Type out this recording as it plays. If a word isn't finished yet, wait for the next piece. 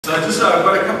So I've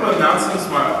got a couple of announcements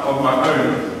of my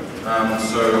own,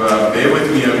 so bear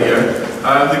with me over here.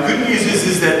 The good news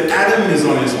is that Adam is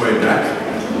on his way back,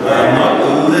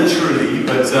 not literally,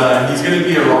 but he's going to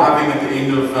be arriving at the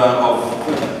end of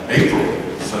April,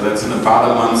 so that's in about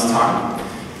a month's time.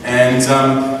 And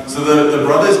so the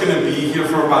brother's going to be here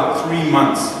for about 3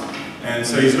 months, and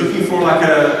so he's looking for like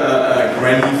a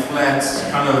granny flat,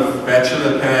 kind of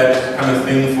bachelor pad kind of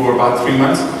thing for about 3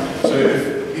 months. So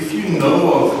if you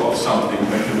know of something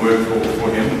that can work for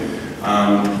him,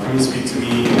 come and speak to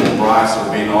me or Bryce or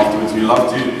Ben afterwards. We love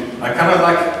to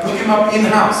hook him up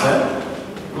in-house.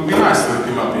 It would be nice to hook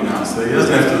him up in-house. So he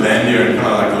doesn't have to land here and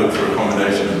kind of look for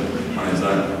accommodation on his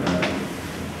own.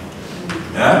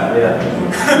 Yeah? Yeah.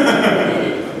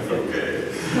 Okay.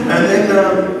 And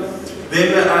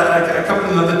then a couple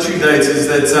of another 2 dates is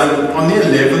that on the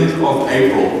 11th of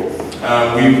April,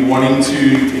 we're wanting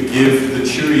to give the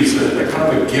Churis a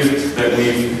kind of a gift that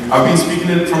I've been speaking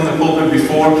it from the pulpit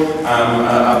before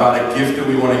about a gift that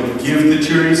we want to give the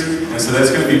Churis, and so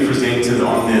that's going to be presented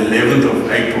on the 11th of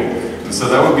April. And so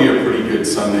that would be a pretty good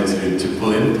Sunday to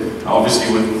pull in,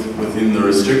 obviously within the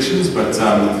restrictions, but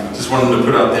just wanted to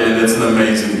put out there, that's an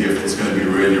amazing gift. It's going to be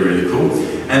really, really cool.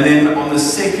 And then on the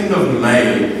 2nd of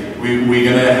May, we're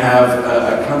going to have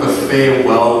a kind of a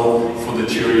farewell for the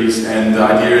Churis, and the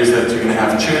idea is that we're going to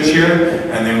have church here,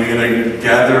 and then we're going to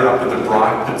gather up at the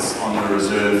braai pits on the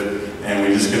reserve, and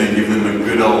we're just going to give them a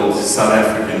good old South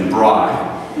African braai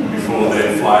before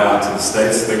they fly out to the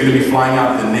States. They're going to be flying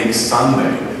out the next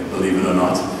Sunday, believe it or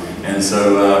not, and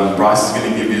so Bryce is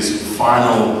going to give his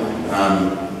final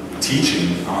teaching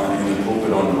in the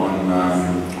pulpit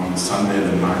on Sunday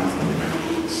the 9th of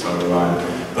May. So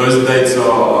those dates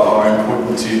are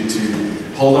important to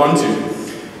hold on to.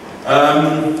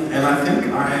 And I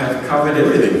think I have covered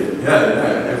everything.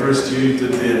 Yeah, Everest, you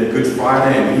did the Good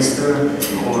Friday and Easter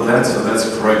and all of that, so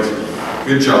that's great.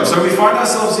 Good job. So we find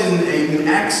ourselves in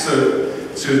Acts, so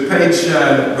page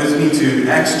with me to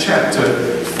Acts chapter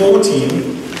 14.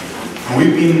 And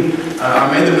we've been, I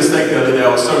made the mistake the other day, I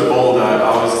was so bold, I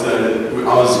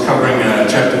was covering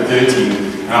chapter 13,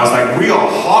 and I was like, we are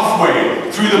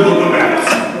halfway through the book of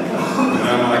Acts. And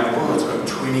I'm like, oh, it's got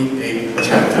 28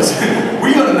 chapters.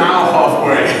 We are now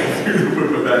halfway through the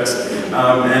book of Acts,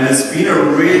 and it's been a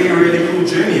really, really cool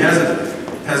journey, hasn't it?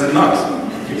 Has it not?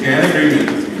 You can agree with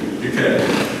me. You can.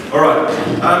 All right.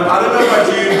 I don't know about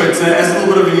you, but as a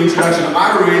little bit of an introduction,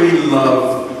 I really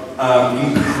love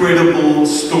incredible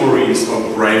stories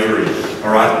of bravery.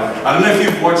 All right. I don't know if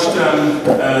you've watched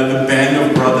the Band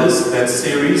of Brothers, that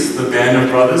series, the Band of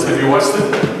Brothers. Have you watched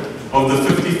it? Of the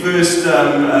 51st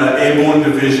Airborne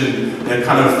Division that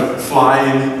kind of fly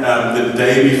in the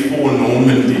day before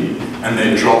Normandy, and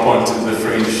they drop onto the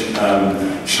French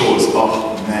shores.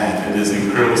 Oh man, it is an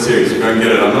incredible series. Go and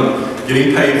get it. I'm not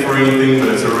getting paid for anything, but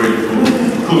it's a really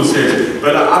cool series.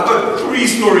 But I've got 3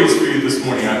 stories for you this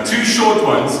morning. I have 2 short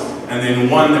ones, and then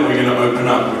one that we're going to open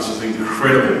up, which is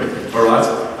incredible. All right.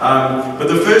 But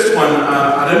the first one,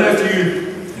 I don't know if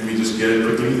you. Let me just get it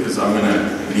quickly because I'm going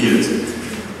to need it.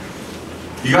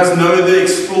 You guys know the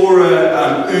explorer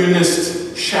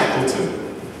Ernest Shackleton.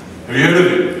 Have you heard of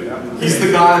him? Yeah. He's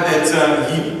the guy that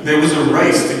there was a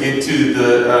race to get to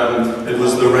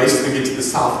the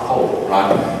South Pole,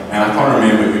 right? And I can't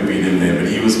remember who beat him there, but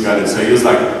he was gutted. So he was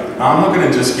like, no, I'm not going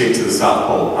to just get to the South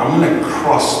Pole. I'm going to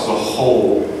cross the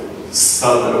whole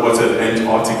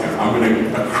Antarctica. I'm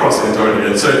going to cross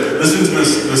Antarctica. So listen to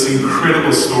this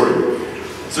incredible story.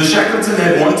 So Shackleton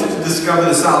had wanted to discover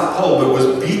the South Pole, but was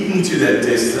beaten to that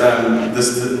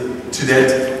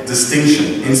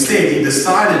distinction. Instead, he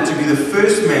decided to be the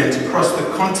first man to cross the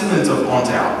continent of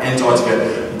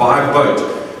Antarctica by boat,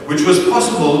 which was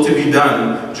possible to be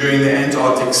done during the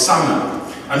Antarctic summer.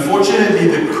 Unfortunately,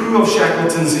 the crew of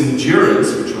Shackleton's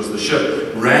Endurance, which was the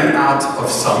ship, ran out of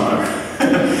summer,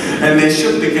 and their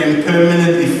ship became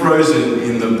permanently frozen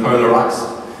in the polar ice.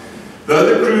 Though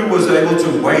the crew was able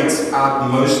to wait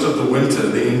out most of the winter,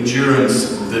 the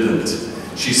Endurance didn't.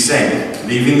 She sank,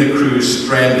 leaving the crew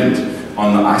stranded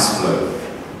on the ice floe.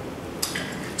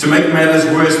 To make matters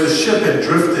worse, the ship had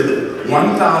drifted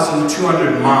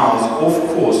 1,200 miles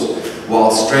off course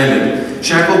while stranded.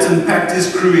 Shackleton packed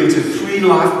his crew into 3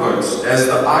 lifeboats as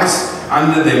the ice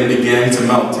under them began to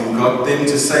melt and got them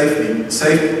to safely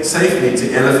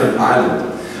to Elephant Island.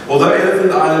 Although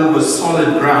Elephant Island was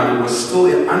solid ground, it was still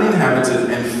uninhabited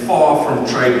and far from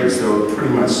traders. They were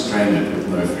pretty much stranded with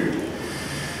no food.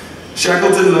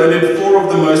 Shackleton loaded 4 of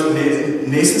the most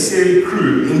necessary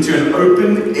crew into an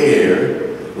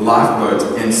open-air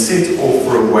lifeboat and set off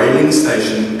for a whaling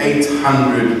station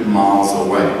 800 miles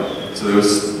away. So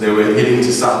they were heading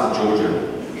to South Georgia.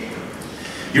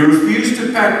 He refused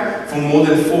to pack for more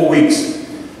than 4 weeks,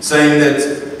 saying that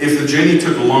if the journey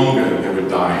took longer, they would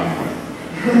die anyway.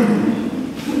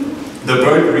 The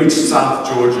boat reached South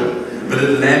Georgia, but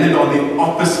it landed on the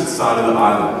opposite side of the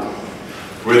island,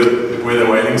 where the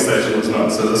whaling station was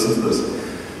not. So listen to this.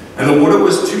 And the water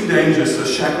was too dangerous, so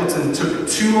Shackleton took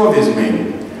 2 of his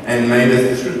men and made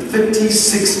a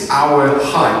 36-hour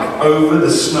hike over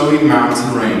the snowy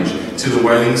mountain range to the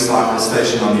whaling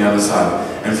station on the other side.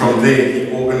 And from there, he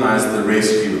organized the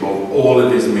rescue of all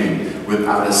of his men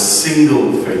without a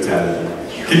single fatality.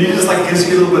 Can you just gives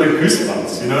you a little bit of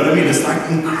goosebumps, you know what I mean? It's like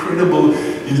incredible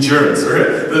endurance,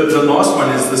 right? The last one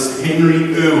is this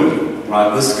Henry Irwin,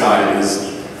 right? This guy is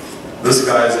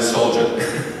a soldier.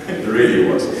 It really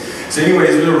was. So anyways,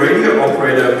 he was a radio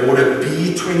operator aboard a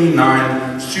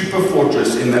B-29 Super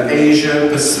Fortress in the Asia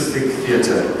Pacific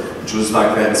Theater, which was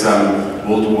like that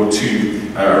World War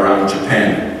II around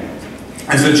Japan.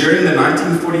 And so during the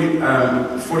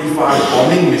 1945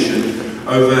 bombing mission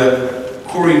over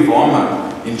Koriyama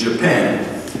in Japan,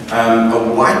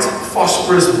 a white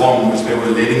phosphorus bomb which they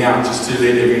were letting out just to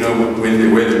let everyone know where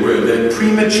they were, they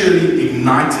prematurely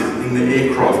ignited in the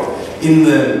aircraft in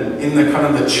the kind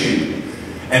of the tube.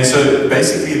 And so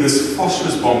basically this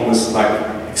phosphorus bomb was like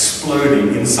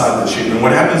exploding inside the tube. And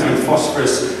what happens with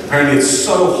phosphorus, apparently it's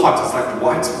so hot, it's like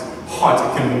white hot,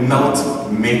 it can melt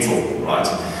metal, right?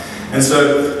 And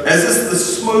so as the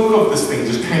smoke of this thing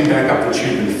just came back up the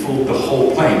tube and filled the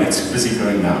whole plane, it's busy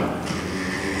going down.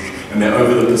 And they're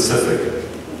over the Pacific.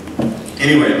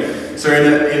 Anyway, so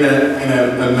in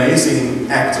an amazing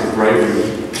act of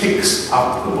bravery, he picks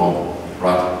up the bomb,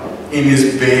 right, in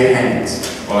his bare hands.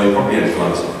 Well, he probably had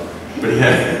gloves on, but he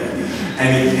had,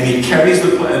 and he carries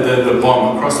the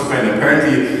bomb across the plane.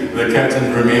 Apparently, the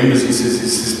captain remembers. He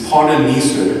says, "Pardon me,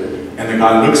 sir," and the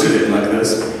guy looks at it like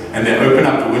this, and they open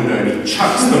up the window, and he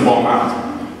chucks the bomb out.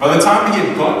 By the time he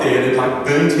had got there, it like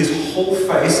burnt his whole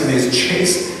face and his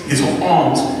chest, his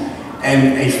arms.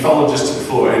 And he fell just to the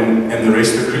floor, and the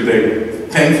rest of the crew, they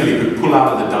thankfully could pull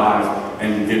out of the dive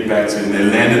and get back to it. And they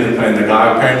landed the plane. The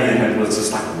guy apparently was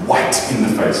just like white in the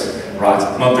face, right?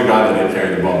 Not the guy that had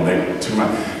carried the bomb. They took him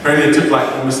out. Apparently it took like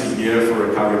almost a year for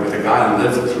recovery, but the guy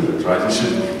lived through it, right? You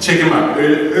should check him out.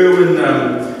 Henry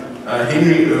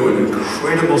Irwin,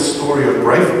 incredible story of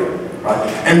bravery, right?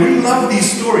 And we love these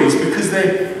stories because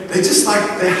they just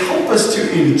they help us to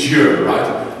endure, right?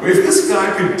 If this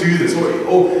guy could do this, or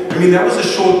I mean, that was a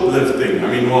short-lived thing. I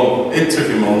mean, well, it took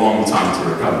him a long time to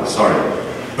recover, sorry.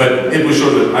 But it was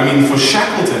short-lived. I mean, for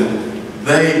Shackleton,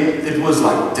 it was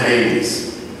like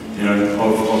days, you know,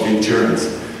 of endurance.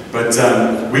 But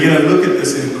we're going to look at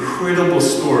this incredible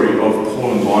story of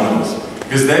Paul and Barnabas,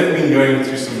 because they've been going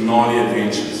through some gnarly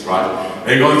adventures, right?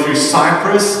 They're going through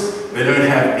Cyprus. They don't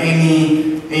have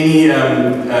any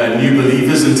new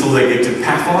believers until they get to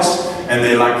Paphos. And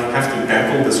they have to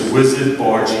battle this wizard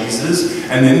Bar Jesus,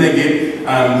 and then they get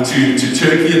to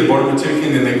Turkey, at the bottom of Turkey,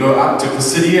 and then they go up to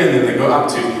Pisidia, and then they go up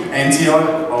to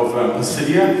Antioch of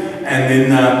Pisidia, and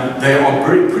then they are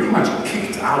pretty much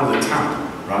kicked out of the town,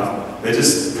 right? They're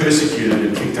just persecuted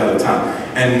and kicked out of the town.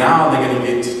 And now they're going to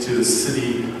get to the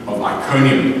city of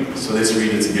Iconium. So let's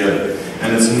read it together.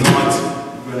 And it's not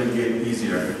going to get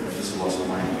easier. I just lost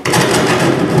mine.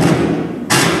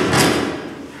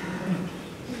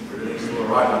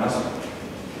 Right, Hannes?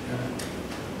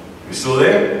 You still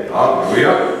there? Oh, here we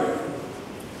are.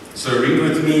 So read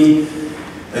with me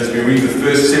as we read the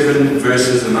first 7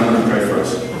 verses, and I'm going to pray for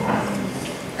us.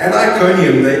 At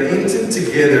Iconium, they entered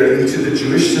together into the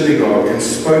Jewish synagogue and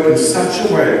spoke in such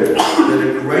a way that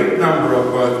a great number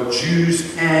of both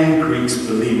Jews and Greeks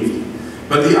believed.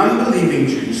 But the unbelieving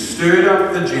Jews stirred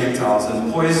up the Gentiles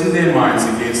and poisoned their minds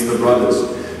against the brothers.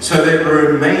 So they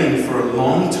remained for a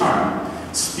long time,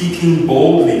 speaking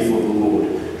boldly for the Lord,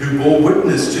 who bore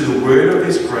witness to the word of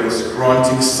his grace,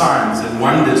 granting signs and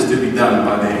wonders to be done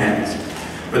by their hands.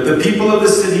 But the people of the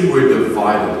city were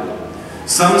divided.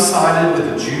 Some sided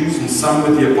with the Jews and some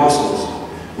with the apostles.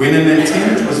 When an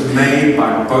attempt was made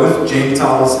by both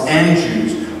Gentiles and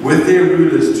Jews with their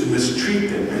rulers to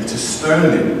mistreat them and to stone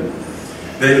them,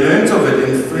 they learnt of it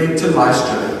and fled to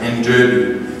Lystra and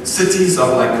Derbe, cities of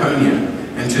Lycaonia,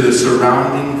 and to the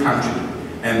surrounding country.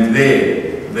 And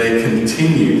there they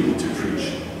continued to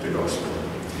preach the gospel.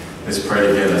 Let's pray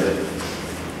together.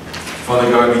 Father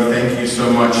God, we thank you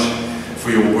so much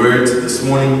for your word this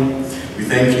morning. We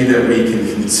thank you that we can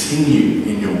continue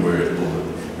in your word, Lord.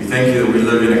 We thank you that we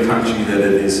live in a country that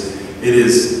it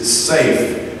is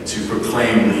safe to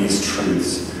proclaim these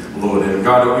truths, Lord. And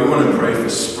God, we want to pray for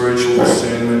spiritual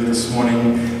discernment this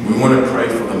morning. We want to pray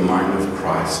for the mind of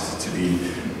Christ to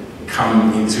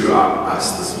come into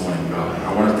us this morning, God.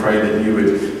 I want to pray that you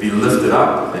would be lifted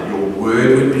up, that your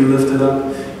word would be lifted up,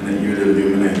 and that you would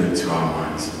illuminate it to our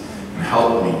minds. And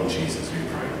help me, Jesus, we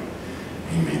pray.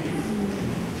 Amen.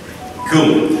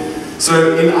 Cool.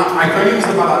 So Iconium is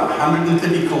about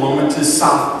 130 kilometers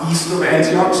southeast of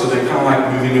Antioch, so they're kind of like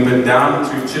moving a bit down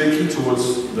through Turkey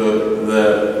towards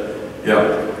the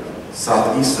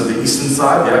southeast of the eastern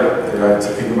side. Yeah, I had to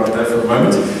think about that for a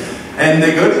moment. And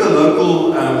they go to the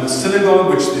local synagogue,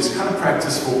 which is kind of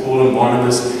practice for Paul and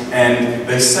Barnabas, and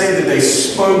they say that they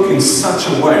spoke in such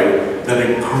a way that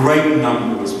a great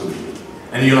number was believed.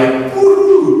 And you're like,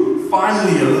 woohoo!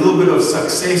 Finally, a little bit of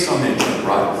success on their trip,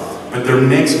 right? But the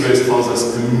next verse tells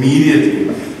us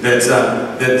immediately that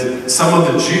some of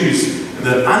the Jews,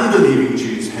 the unbelieving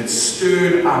Jews, had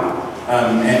stirred up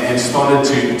and started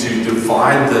to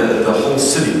divide the whole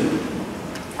city.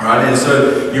 Right? And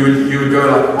so you would go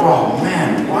like, oh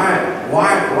man,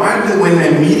 why do when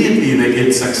immediately they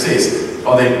get success,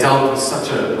 are they dealt with such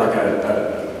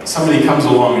somebody comes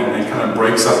along and kind of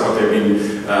breaks up what they've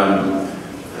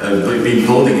been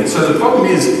building. And so the problem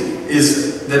is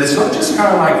that it's not just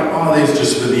kind of like, oh, there's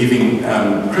just believing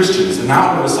Christians, and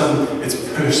now all of a sudden it's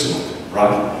personal,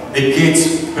 right? It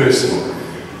gets personal.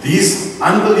 These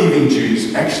unbelieving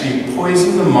Jews actually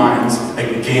poison the minds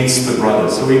against the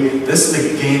brothers. So this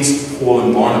is against Paul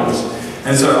and Barnabas.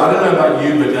 And so I don't know about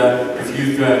you, but if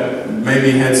you've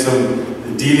maybe had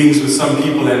some dealings with some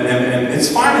people, and it's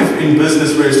fine if in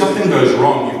business where something goes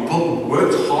wrong, you've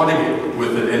worked hard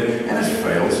with it and it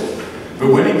fails. But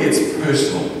when it gets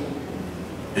personal,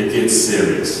 it gets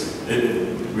serious.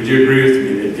 Would you agree with me?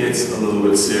 It gets a little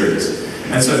bit serious.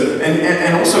 And so,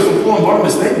 and also for Paul and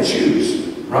Barnabas, they're Jews,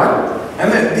 right?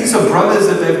 And these are brothers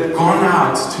that they've gone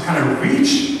out to kind of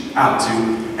reach out to,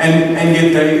 and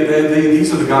yet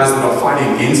these are the guys that are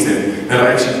fighting against them, that are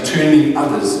actually turning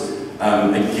others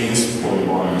against Paul and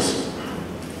Barnabas.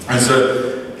 And so,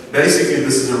 basically,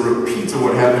 this is a repeat of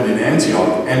what happened in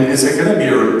Antioch, and it's going to be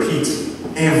a repeat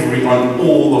on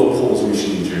all of Paul's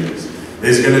mission journeys.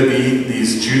 There's going to be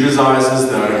these Judaizers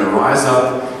that are going to rise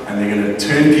up, and they're going to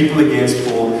turn people against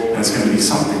Paul, and it's going to be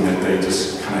something that they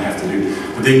just kind of have to do.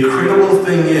 But the incredible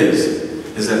thing is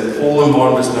that Paul and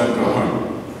Barnabas don't go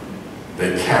home.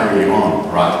 They carry on,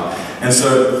 right? And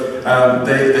so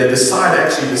they decide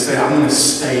actually to say, I'm going to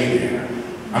stay there.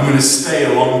 I'm going to stay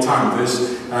a long time.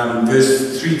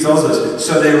 Verse 3 tells us,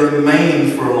 so they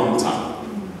remain for a long time.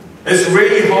 It's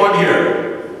really hard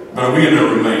here, but we're going to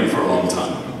remain for a long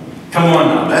time. Come on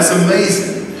now, that's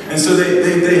amazing. And so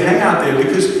they hang out there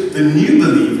because the new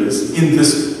believers in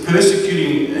this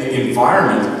persecuting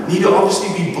environment need to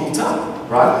obviously be built up,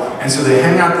 right? And so they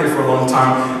hang out there for a long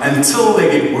time until they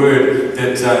get word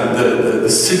that the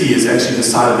city has actually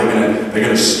decided they're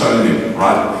going to stone them,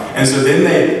 right? And so then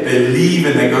they leave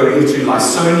and they go into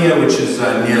Lycaonia, which is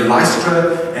near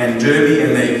Lystra and Derbe,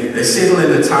 and they settle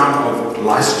in the town of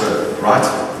Lystra, right?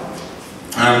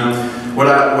 What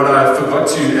I forgot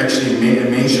to actually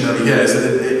mention over here is that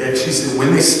it actually says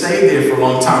when they stayed there for a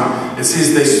long time, it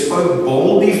says they spoke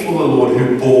boldly for the Lord,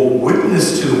 who bore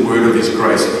witness to the word of his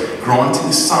grace,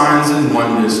 granting signs and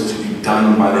wonders to be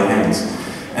done by their hands.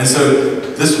 And so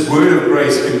this word of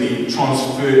grace can be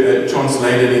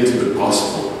translated into the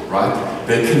gospel, right?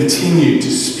 They continued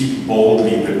to speak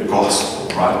boldly the gospel,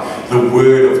 right? The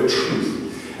word of truth.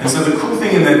 And so the cool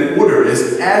thing in that order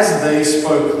is as they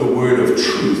spoke the word of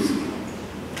truth,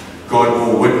 God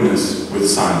bore witness with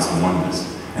signs and wonders.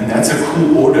 And that's a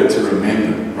cool order to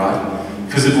remember, right?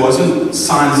 Because it wasn't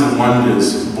signs and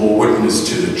wonders bore witness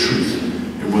to the truth.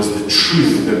 It was the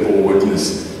truth that bore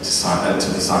witness to the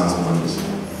signs and wonders.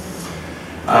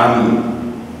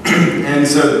 And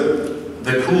so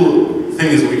the cool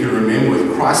thing is we can remember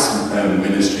with Christ's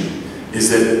ministry is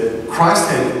that Christ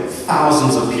had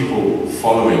thousands of people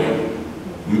following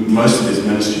him, most of his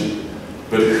ministry.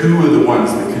 But who were the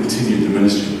ones that continued the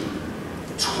ministry?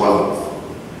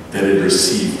 12 that had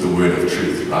received the word of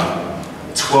truth, right?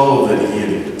 12 that he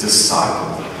had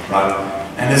discipled, right?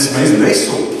 And it's amazing, they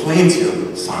saw plenty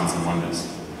of signs and wonders.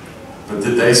 But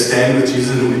did they stand with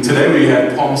Jesus? Today we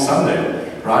have Palm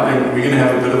Sunday, right? And we're going to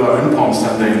have a bit of our own Palm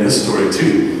Sunday in this story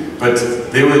too. But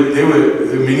there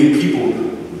were many people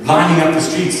lining up the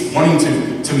streets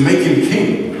wanting to make him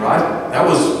king, right? That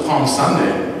was Palm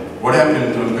Sunday. What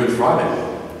happened on Good Friday?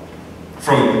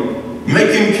 From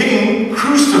make him king,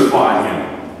 crucify him,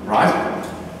 right?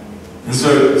 And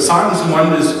so signs and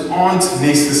wonders aren't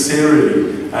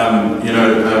necessarily,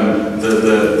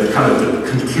 the kind of the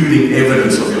concluding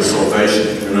evidence of your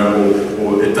salvation,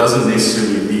 or it doesn't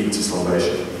necessarily lead to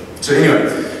salvation. So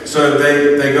anyway, so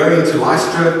they go into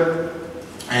Lystra,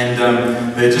 and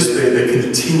they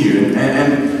continue,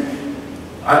 and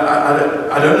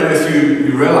I don't know if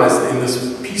you realize in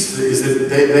this piece is that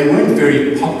they weren't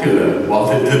very popular while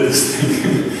they did this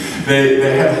thing.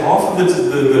 they had half of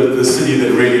the city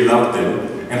that really loved them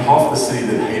and half the city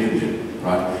that hated them,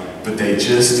 right? But they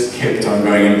just kept on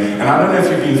going. And I don't know if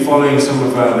you've been following some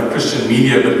of the Christian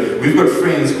media, but we've got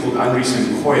friends called Andries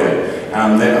and Koya.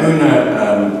 They own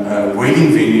a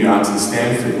wedding venue out in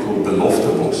Stanford called the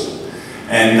Loftebos.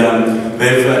 And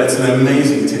it's an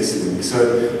amazing testimony.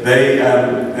 So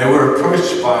they were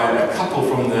approached by a couple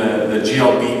from the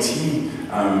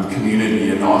GLBT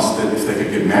community and asked that if they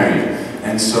could get married.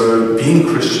 And so, being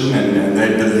Christian, and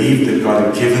they believed that God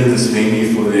had given this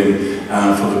venue for them,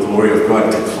 for the glory of God,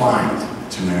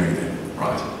 declined to marry them,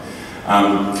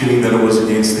 right? Feeling that it was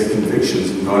against their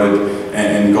convictions,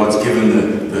 and God's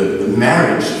given the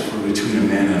marriage between a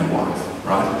man and a wife,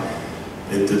 right?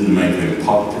 It didn't make them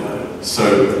popular.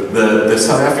 So, the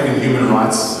South African Human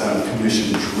Rights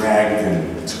Commission dragged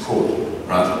them to court,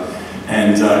 right?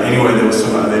 And anyway, there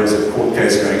was a court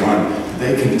case going on.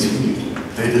 They continued.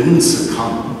 They didn't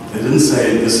succumb. They didn't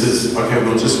say, this is, okay,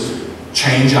 we'll just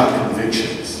change our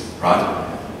convictions,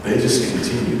 right? They just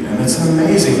continued. And it's an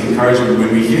amazing encouragement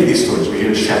when we hear these stories. We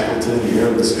hear of Shackleton, we hear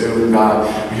of this Irwin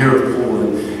guy, we hear of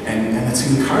Paul, and it's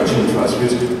encouraging for us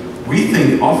because we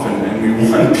think often, and we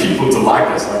want people to like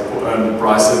us, like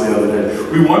Bryce said the other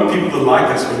day, we want people to like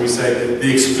us when we say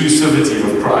the exclusivity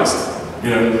of Christ. You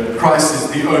know, Christ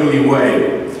is the only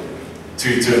way to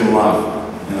eternal life.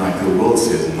 And like the world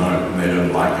says no, and they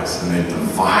don't like us, and they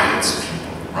divide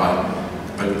people, right?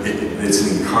 But it's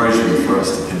an encouragement for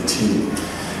us to continue.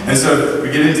 And so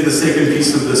we get into the second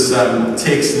piece of this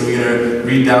text, and we're going to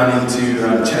read down into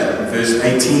verse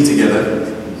 18 together.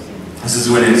 This is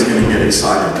when it's going to get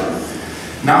exciting.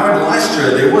 Now at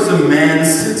Lystra there was a man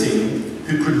sitting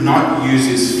who could not use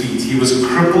his feet. He was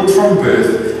crippled from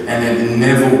birth and had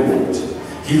never walked.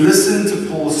 He listened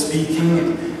to Paul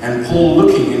speaking, and Paul,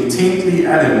 looking intently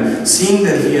at him, seeing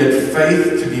that he had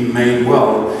faith to be made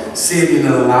well, said in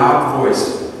a loud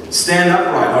voice, "Stand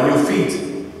upright on your feet."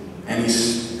 And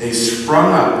they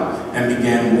sprung up and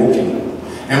began walking.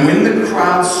 And when the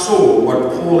crowd saw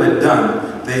what Paul had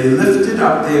done, they lifted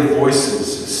up their voices,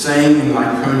 saying in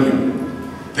Lycaonian,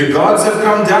 "The gods have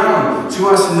come down to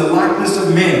us in the likeness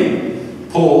of men."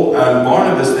 Paul,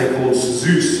 Barnabas they called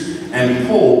Zeus, and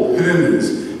Paul Hermes,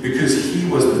 because he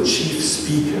was the chief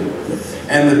speaker.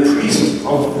 And the priest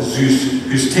of Zeus,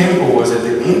 whose temple was at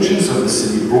the entrance of the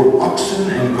city, brought oxen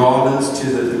and garlands to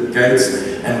the gates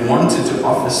and wanted to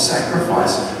offer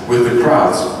sacrifice with the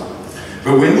crowds.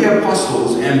 But when the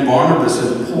apostles and Barnabas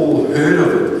and Paul heard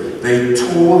of it, they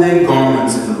tore their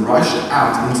garments and rushed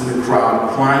out into the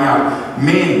crowd, crying out,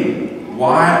 "Men,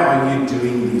 why are you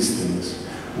doing these things?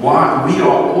 Why we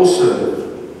also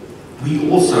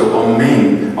are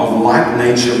men of like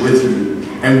nature with you,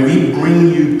 and we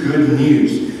bring you good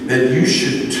news, that you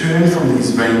should turn from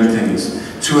these vain things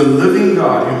to a living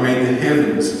God who made the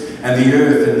heavens and the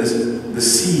earth and the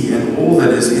sea and all that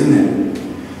is in them.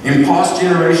 In past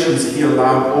generations he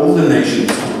allowed all the nations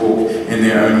to walk in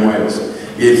their own ways,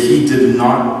 yet he did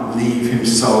not leave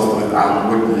himself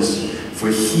without witness, for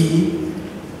he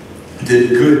did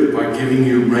good by giving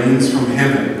you rains from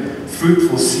heaven,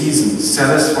 fruitful seasons,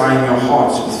 satisfying your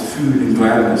hearts with food and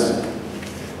gladness."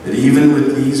 But even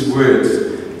with these words,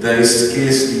 they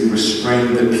scarcely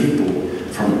restrained the people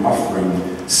from offering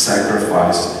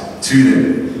sacrifice to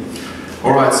them.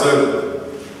 Alright, so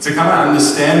to kind of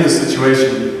understand the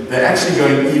situation, they're actually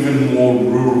going even more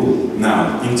rural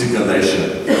now into Galatia.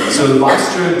 So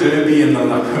Lystra, Derbe, and the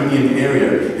Lycaonian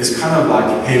area is kind of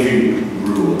like heavy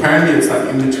rural. Apparently it's like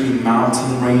in between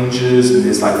mountain ranges, and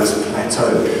there's like this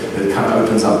plateau that kind of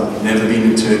opens up. Never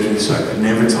been in Turkey, so I could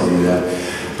never tell you that.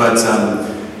 But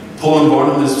Paul and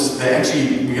Barnabas, they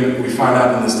actually, we find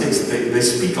out in this text, that they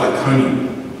speak Lycaonian.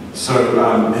 So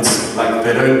it's like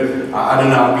they don't, I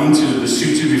don't know, I've been to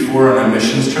Lesotho before on a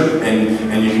missions trip,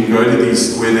 and you can go to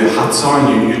these, where their huts are,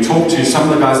 and you talk to some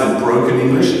of the guys in broken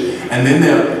English, and then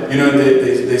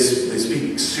they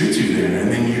speak Sotho there,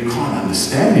 and then you can't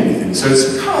understand anything. So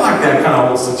it's kind of like that kind of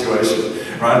whole situation,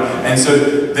 right? And so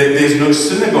there's no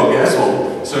synagogue as well.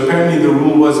 So apparently the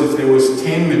rule was if there was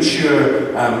 10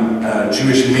 mature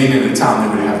Jewish men in a town,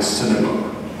 they would have a synagogue,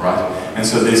 right? And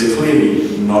so there's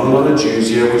clearly not a lot of Jews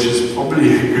here, which is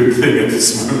probably a good thing at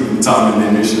this moment in time in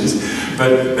their missions.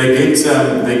 But they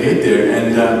get there,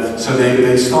 and so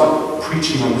they start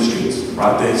preaching on the streets,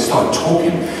 right? They start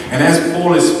talking. And as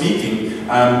Paul is speaking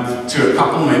to a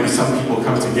couple, maybe some people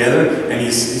come together, and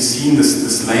he's seen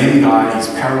this lame guy, he's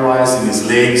paralyzed in his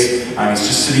legs, he's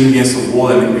just sitting against the wall,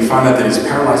 and we find out that he's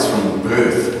paralyzed from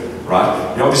birth,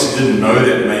 right? He obviously didn't know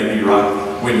that maybe, right?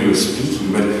 when he was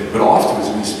speaking, but afterwards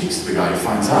when he speaks to the guy, he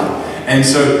finds out. And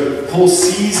so Paul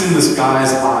sees in this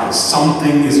guy's eyes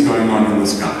something is going on in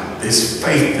this guy. There's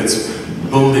faith that's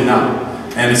building up.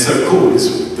 And it's so cool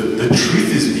because the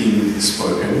truth is being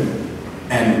spoken,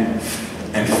 and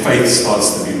faith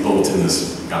starts to be built in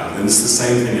this guy. And it's the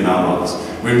same thing in our lives.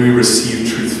 When we receive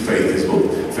truth, faith is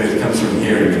built. Faith comes from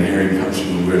hearing, and hearing comes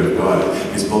from the Word of God.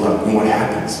 It's built up. And what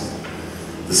happens?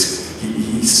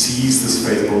 He sees this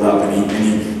faith build up, and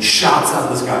he shouts out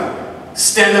this guy,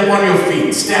 stand up on your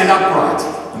feet, stand upright.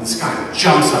 And this guy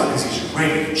jumps up because he's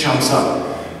ready, jumps up.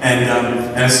 And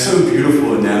it's so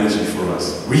beautiful analogy for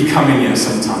us. We come in here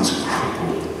sometimes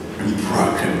crippled and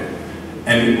broken.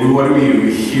 And what do?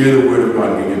 We hear the Word of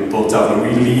God, we get built up, and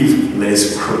we leave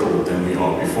less crippled than we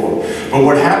are before. But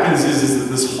what happens is that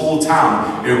this whole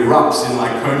town erupts in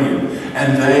Lycaonia,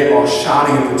 and they are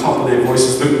shouting at the top of their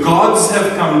voices, the gods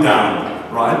have come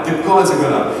down, right? The gods have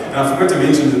gone up. And I forgot to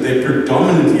mention that they're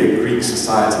predominantly a Greek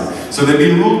society. So they've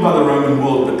been ruled by the Roman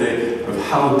world, but they have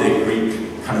held their Greek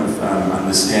kind of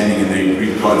understanding and their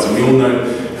Greek gods. And we all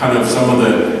know kind of some of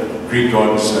the Greek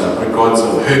gods, gods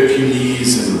of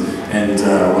Hercules and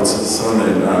what's it, some of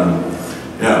them,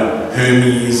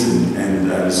 Hermes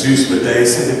and Zeus, but they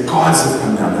say the gods have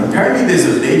come down. And apparently there's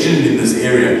a legend in this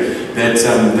area that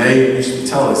they used to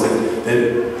tell us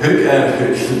that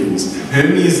Hercules,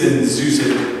 Hermes and Zeus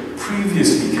had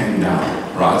previously came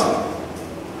down, right?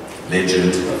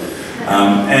 Legend.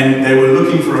 And they were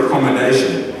looking for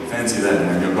accommodation. Fancy that,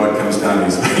 when your God comes down,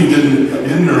 he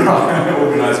didn't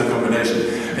organize accommodation.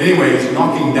 Anyway, he's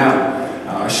knocking down.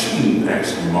 I shouldn't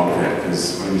actually mock that,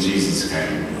 because when Jesus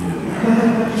came, he didn't know.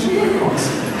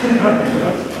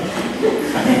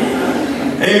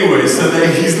 Anyway, so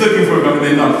he's looking for a couple,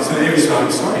 they're not. So every time,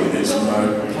 I'm sorry, there's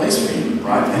no place for you,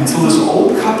 right? Until this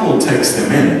old couple takes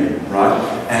them in, right?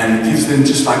 And gives them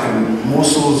just like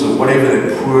morsels or whatever,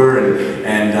 they're poor.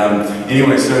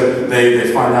 Anyway, so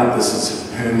they find out this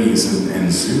is Hermes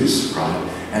and Zeus, right?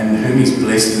 And Hermes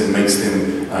blesses them, makes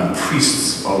them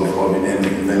priests of and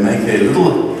they make their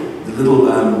little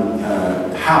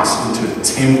house into a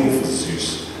temple for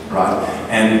Zeus, right?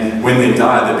 And when they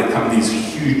die, they become these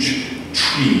huge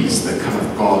trees that kind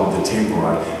of guard the temple,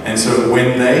 right? And so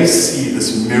when they see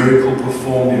this miracle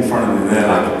performed in front of them, they're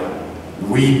like,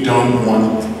 we don't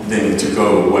want them to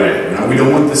go away. You know, we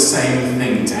don't want the same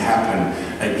thing to happen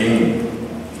again,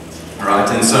 right?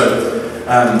 And so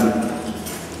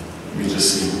let me just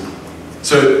see.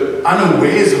 So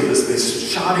unawares of this, they're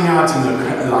shouting out in the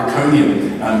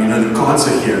Lycaonian, the gods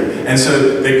are here. And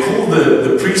so they call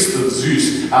the priest of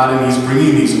Zeus out, and he's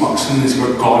bringing these oxen, he's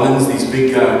got garlands, these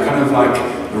big kind of like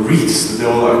wreaths that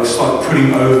they'll start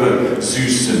putting over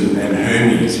Zeus and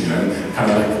Hermes,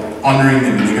 kind of like honoring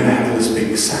them, and they're going to have this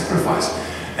big sacrifice.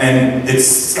 And it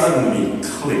suddenly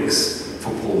clicks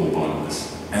for Paul and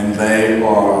Barnabas. And they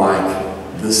are like,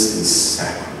 this is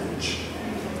sacrilege.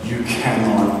 You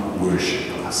cannot worship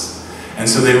us. And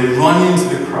so they run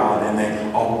into the crowd and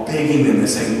they are begging them. They're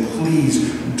saying,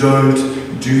 please don't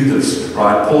do this,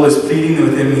 right? Paul is pleading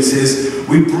with them. He says,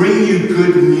 we bring you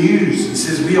good news. He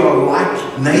says, we are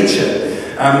like nature,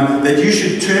 that you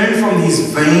should turn from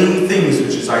these vain things,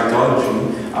 which is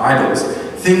idolatry, idols,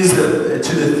 things that,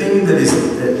 to the thing that is,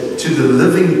 to the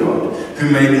living God, who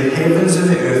made the heavens and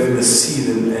the earth and the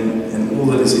sea and all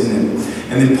that is in them.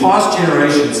 And in past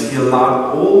generations, he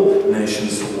allowed all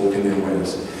nations to walk in their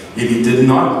ways. Yet he did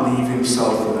not leave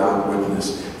himself without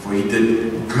witness, for he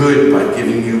did good by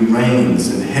giving you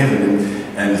rains in heaven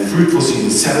and fruitful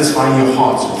seasons, satisfying your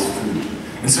hearts with food.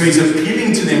 And so he's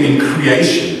appealing to them in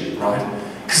creation, right?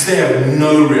 Because they have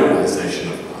no realization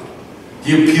of God.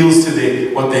 He appeals to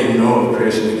what they know of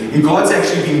creation. And God's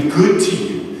actually been good to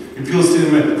you. He appeals to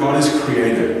them that God is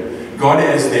creator. God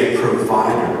is their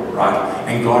provider, right?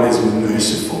 And God is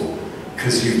merciful,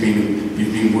 because you've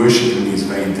been worshipping these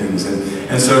vain things.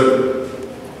 And so,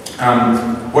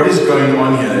 what is going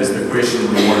on here is the question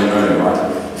we want to know,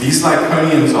 right? These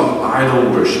Lycaonians are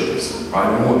idol worshippers, right?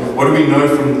 And what do we know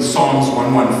from Psalms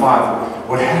 115?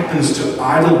 What happens to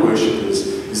idol worshippers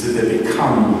is that they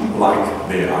become like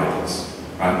their idols,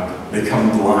 right? They become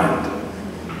blind,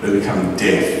 they become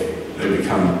deaf, they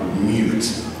become mute,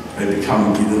 they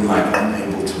become even like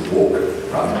unable to walk,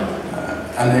 right?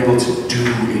 Unable to do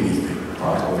anything,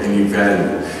 right, of any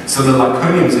value. So the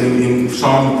Lycaonians, in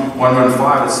Psalm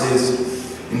 115, it says,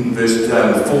 in verse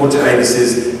 4 to 8, it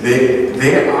says,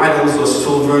 their idols are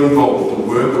silver and gold, the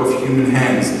work of human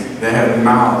hands. They have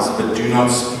mouths, but do not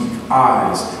speak,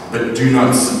 eyes, but do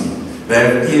not see. They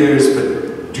have ears,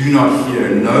 but do not hear,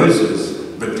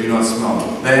 noses, but do not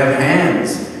smell. They have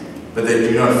hands, but they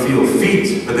do not feel,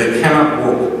 feet, but they cannot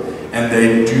walk. And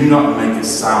they do not make a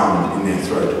sound in their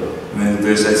throat. And then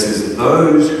verse 8 says,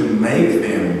 those who make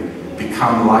them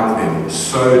become like them,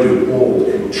 so do all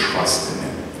who trust in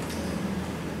them.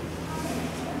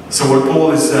 So what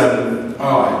Paul is,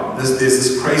 there's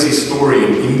this crazy story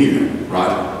in India,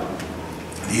 right?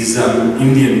 These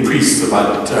Indian priests,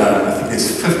 about, I think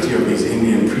there's 50 of these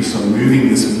Indian priests, are moving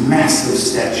this massive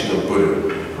statue of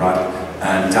Buddha, right?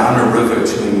 Down a river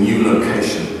to a new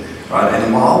location, right?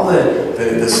 And while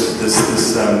this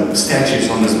statue is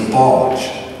on this barge,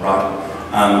 right?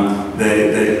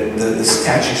 The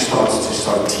statue starts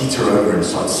to teeter over and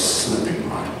starts slipping,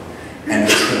 right? And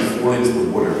it's going to fall into the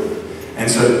water. And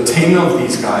so 10 of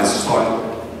these guys start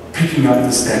picking up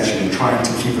the statue and trying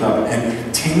to keep it up.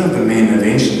 And 10 of the men,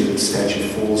 eventually the statue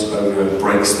falls over,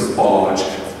 breaks the barge,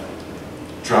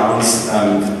 drowns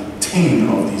 10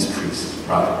 of these priests,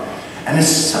 right? And it's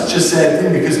such a sad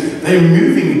thing because they're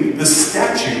moving the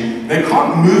statue, they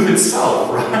can't move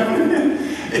itself, right?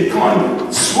 It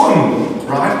can't swim,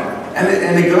 right?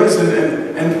 And it goes,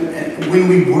 and when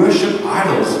we worship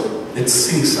idols, it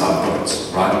sinks our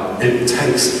boats, right? It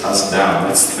takes us down.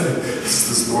 That's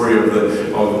the story of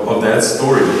that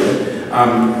story, right?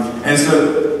 And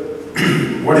so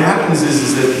what happens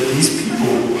is that these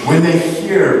people, when they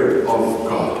hear of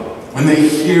God, when they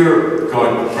hear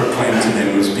God proclaimed to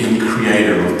them as being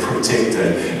creator or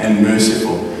protector and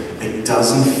merciful, it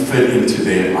doesn't fit into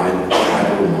their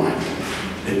idol mind.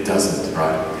 It doesn't,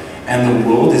 right? And the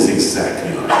world is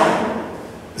exactly like that.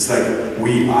 It's like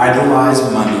we idolize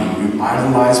money, we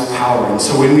idolize power. And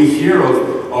so when we hear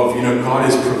of God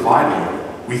is provider,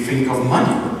 we think of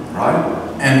money, right?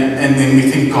 And then we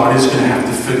think God is going to have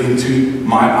to fit into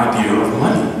my idea of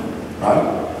money,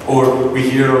 right? Or we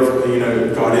hear of,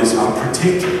 God is our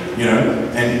protector,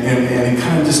 and it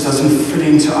kind of just doesn't fit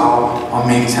into our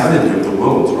mentality of the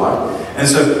world, right? And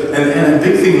so, and a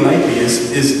big thing lately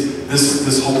is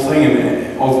this whole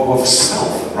thing of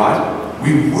self, right?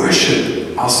 We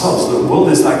worship ourselves. The world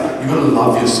is like, you've got to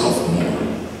love yourself more.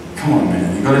 Come on,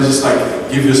 man. You've got to just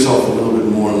give yourself a little bit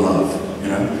more love,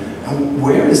 And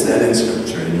where is that in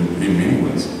Scripture in many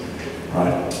ways,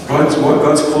 right? God's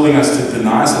calling us to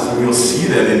deny ourselves, and we'll see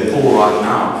that in Paul right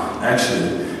now,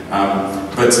 actually.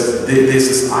 But there's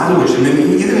this idol worship. I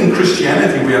mean, even in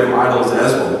Christianity, we have idols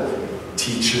as well.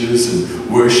 Teachers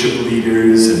and worship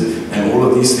leaders and all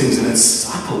of these things, and it's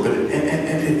subtle, but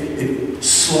it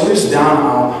slows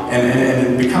down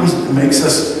and it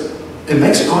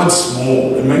makes God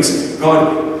small. It makes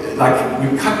God,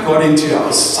 we cut God into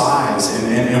our size,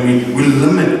 and we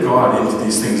limit God into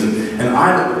these things. And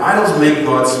idols make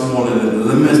God small, and it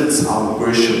limits our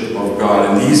worship of God,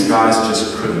 and these guys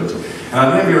just couldn't. And I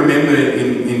don't know if you remember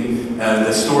in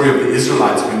the story of the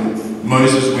Israelites when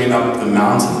Moses went up the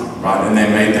mountain, right, and they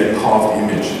made that carved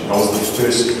image. That was the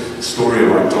first story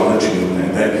of idolatry.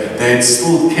 They had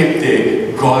still kept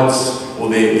their gods, or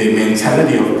their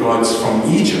mentality of gods from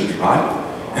Egypt, right?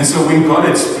 And so when God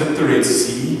had split the Red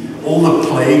Sea, all the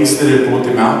plagues that had brought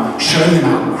them out, shown them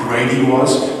how great He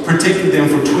was, protected them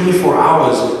for 24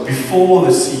 hours before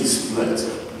the sea split,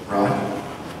 right?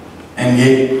 And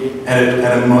yet,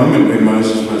 at a moment when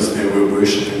Moses was there, were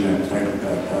worshipping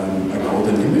a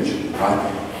golden image, right?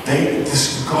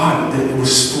 This God, it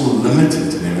was still limited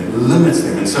to them. It limits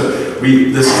them. And so for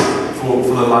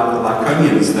the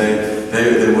Lycaonians,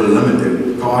 they were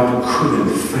limited. God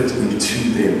couldn't fit into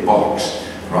their box,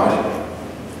 right?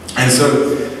 And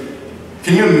so,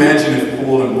 can you imagine if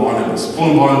Paul and Barnabas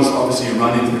obviously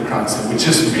run into the crowd and said, we're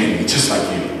just men, just like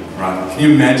you, right? Can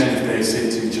you imagine if they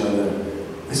said to each other,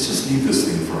 let's just leave this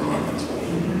thing for a moment.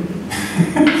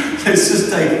 Let's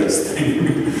just take this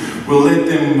thing. We'll let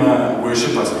them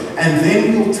worship us. And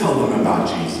then we'll tell them about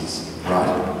Jesus, right?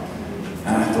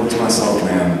 And I thought to myself,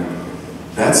 man,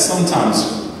 that's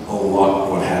sometimes a lot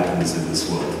what happens in this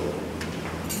world.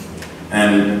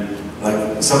 And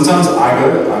sometimes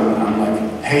I'm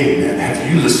like, hey man,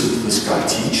 have you listened to this guy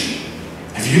teach?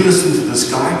 Have you listened to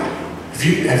this guy?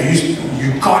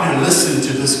 You got to listen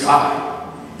to this guy.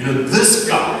 This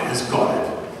guy has got it.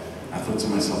 I thought to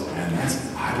myself, man,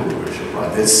 that's idol worship,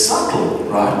 right? It's subtle,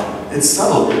 right? It's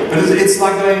subtle. But it's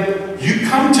like going, you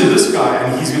come to this guy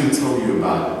and he's going to tell you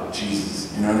about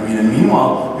Jesus. You know what I mean? And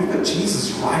meanwhile, we've got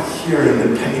Jesus right here in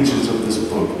the pages of this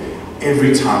book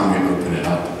every time we open it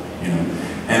up,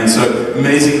 And so,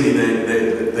 amazingly,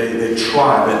 they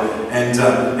try. And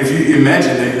if you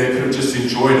imagine, they could have just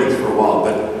enjoyed it for a while.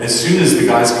 But as soon as the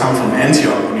guys come from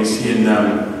Antioch, and we see in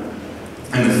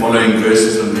the following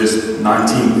verses, in verse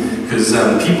 19, because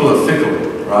people are fickle,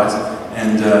 right?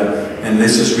 And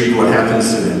let's just read what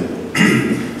happens to them.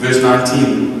 Verse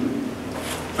 19.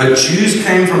 But Jews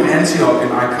came from Antioch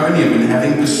and Iconium, and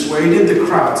having persuaded the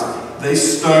crowds, they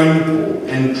stoned Paul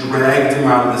and dragged him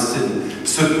out of the city,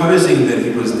 supposing that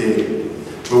he was dead.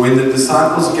 But when the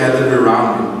disciples gathered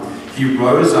around him, he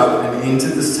rose up and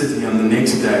entered the city on the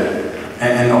next day.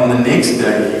 And on the next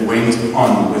day he went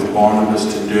on with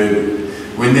Barnabas to Derbe.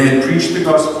 When they had preached the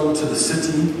gospel to the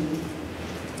city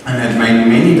and had made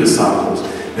many disciples,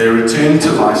 they returned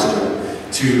to Lystra,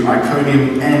 to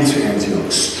Iconium and to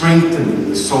Antioch, strengthening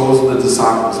the souls of the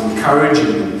disciples, encouraging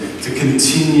them to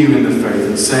continue in the faith,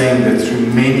 and saying that through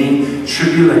many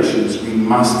tribulations we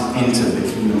must enter the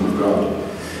kingdom of God.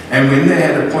 And when they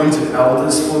had appointed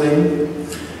elders for them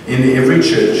in every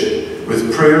church,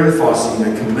 with prayer and fasting,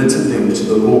 they committed them to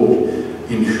the Lord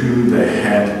in whom they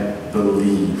had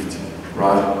believed.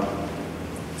 Right?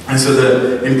 And so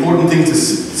the important thing to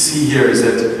see here is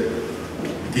that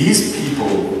these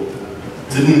people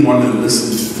didn't want to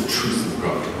listen to the truth of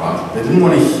God. Right? They didn't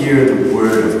want to hear the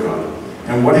word of God.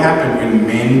 And what happened when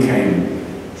men came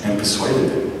and persuaded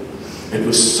them? It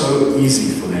was so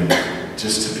easy for them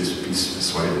just to be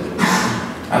persuaded.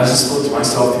 I just thought to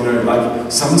myself, like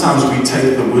sometimes we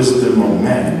take the wisdom of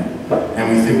man and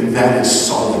we think that is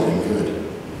solid and good.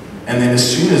 And then as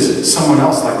soon as someone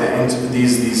else, like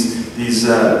these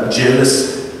jealous,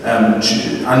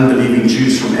 unbelieving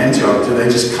Jews from Antioch, do they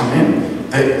just come in?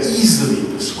 They easily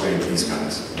persuade these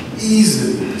guys.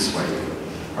 Easily persuade them.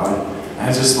 Right? And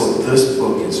I just thought this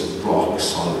book is rock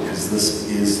solid because this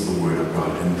is the Word of God.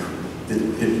 And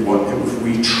if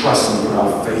we trust and put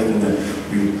our faith in it,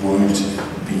 we won't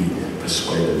be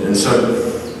persuaded. And so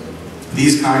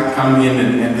these guys come in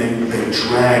and they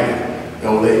drag,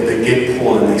 or they get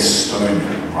Paul and they stone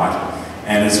him, right?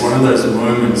 And it's one of those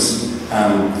moments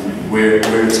where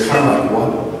it's kind of like, what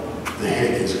the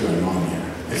heck is going on here?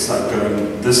 It's like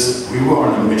we were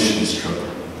on a missions trip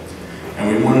and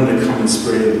we wanted to come and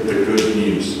spread the good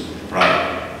news,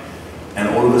 right? And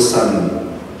all of a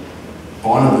sudden,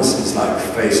 Barnabas is like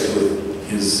faced with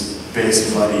his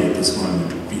best buddy at this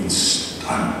moment being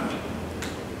stoned.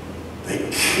 They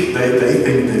think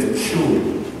they've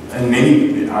killed, and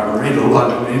I read a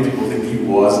lot, and many people think he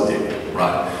was dead,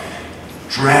 right?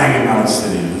 Drag him out of the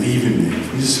city, leave him there.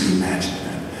 Can you just imagine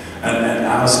that? And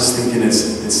I was just thinking,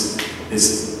 it's just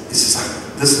like,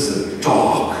 this is a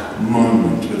dark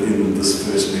moment within this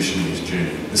first missionary's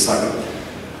journey. It's like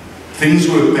things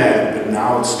were bad, but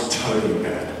now it's totally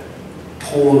bad.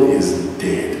 Paul is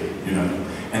dead,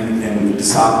 and the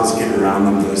disciples get around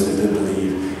them, those that they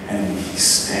believe, and he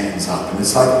stands up. And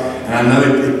it's like, and I know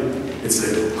it's a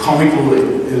comical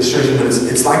illustration, but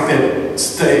it's like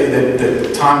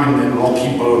that time in that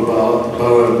Rocky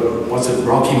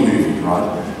Rocky movie,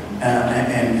 right?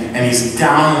 And he's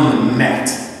down on the mat,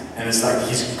 and it's like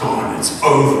he's gone, it's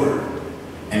over.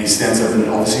 And he stands up, and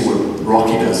obviously what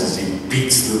Rocky does is he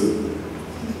beats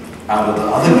out of the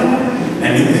other guy,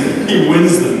 and he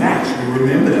wins the match. We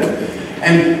remember that.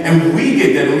 And we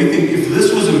get that, and we think if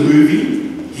this was a movie,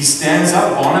 he stands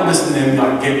up, Barnabas and them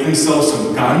like get themselves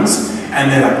some guns, and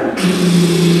they're like,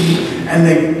 and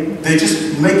they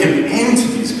just make an end to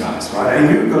these guys, right? And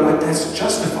we would go like, that's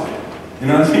justified. You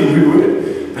know what I mean? We would.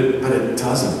 But it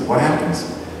doesn't. What happens?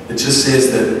 It just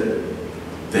says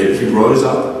that he rose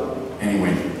up and he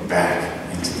went back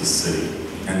into the city,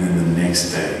 and then the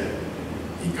next day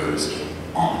he goes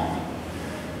on.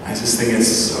 I just think it's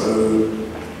so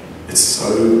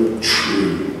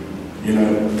true.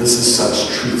 This is such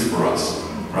truth for us,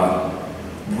 right?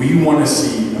 We want to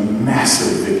see a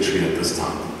massive victory at this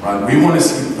time, right? We want to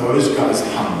see those guys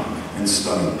hung and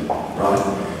stoned, right?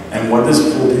 And what does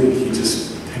Paul do? He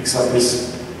just picks up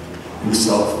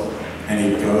himself and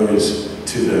he goes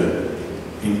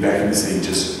back in the city,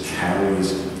 just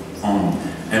carries on.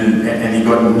 And he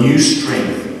got new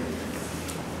strength.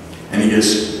 And he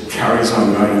just carries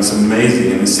on going. It's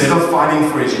amazing. And instead of fighting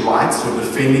for his rights or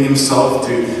defending himself,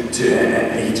 he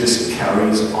just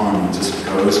carries on, just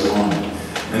goes on.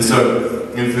 And so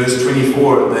in verse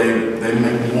 24, they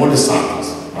make more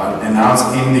disciples, right? And now it's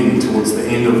ending towards the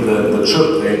end of the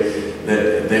trip.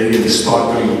 They're going to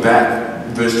start going back.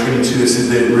 Verse 22, it says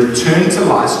they returned to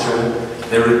Lystra,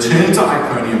 they returned to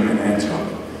Iconium and Antioch.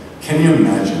 Can you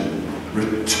imagine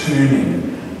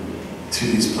returning to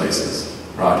these places,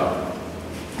 right?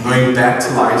 Going back to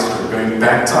Lystra, going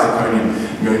back to Iconium,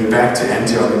 going back to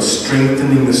Antioch, and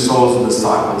strengthening the souls of the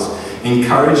disciples,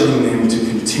 encouraging them to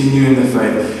continue in the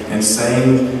faith, and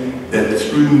saying that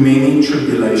through many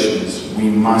tribulations we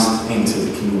must enter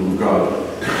the kingdom of God.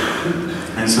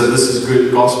 And so this is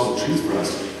good gospel truth for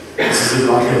us. This is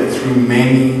like through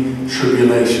many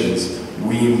tribulations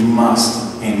we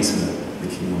must enter the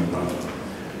kingdom of God.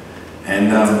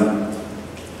 And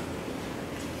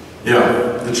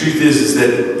Yeah, the truth is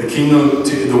that the kingdom,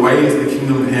 the way into the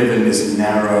kingdom of heaven is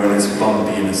narrow and it's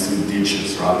bumpy and it's through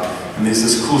ditches, right? And there's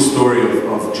this cool story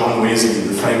of John Wesley,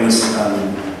 the famous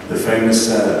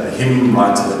hymn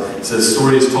writer. So the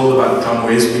story is told about John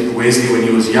Wesley when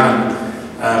he was young.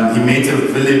 He met a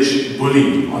village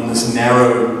bully on this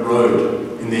narrow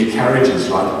road in their carriages,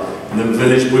 right? And the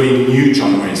village bully knew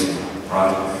John Wesley,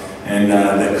 right? And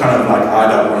they kind of like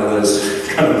eyed up one of those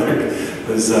kind of like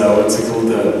those what's it called,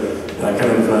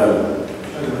 kind of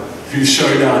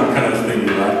showdown kind of thing,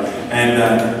 right?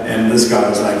 And this guy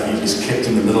was like, he just kept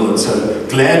in the middle, and so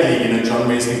gladly, you know, John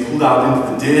Wesley pulled out into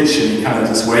the ditch and he kind of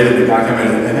just waited. The guy came in,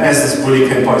 and as this bully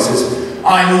came by, he says,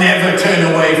 "I never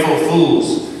turn away for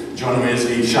fools." John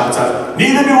Wesley shouts out,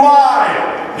 "Neither do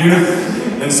I!" You know?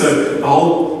 And so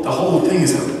the whole thing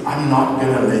is, I'm not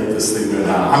going to let this thing go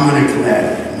down. I'm going to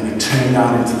turn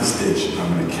down into this ditch, and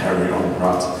I'm going to carry on,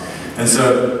 right? And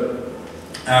so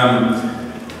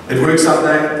it works out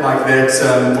like that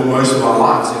for most of our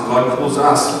lives, and God calls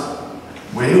us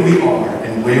where we are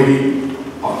and where we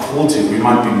are called to. We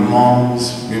might be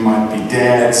moms, we might be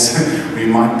dads, we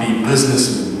might be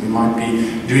businessmen, we might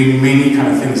be doing many kind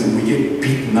of things, and we get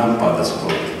beaten up by this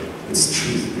world. It's the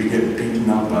truth. We get beaten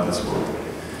up by this world.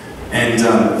 And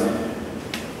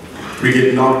we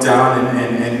get knocked down,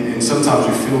 and sometimes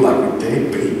we feel like we're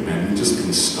dead beat, man. We've just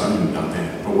been stoned out there.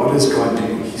 But what does God do?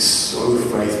 He's so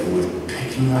faithful with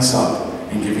picking us up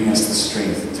and giving us the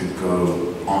strength to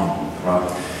go on,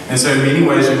 right? And so in many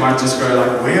ways we might just go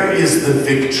like, where is the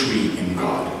victory in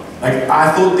God? Like,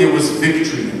 I thought there was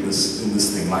victory in this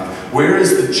thing. Like, where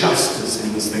is the justice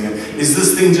in this thing? Is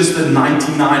this thing just the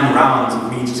 99 rounds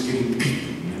of me just getting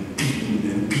beaten and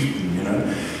beaten and beaten, you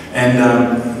know?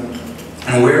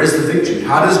 And where is the victory?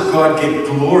 How does God get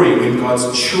glory when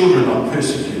God's children are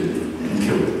persecuted and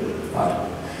killed, right?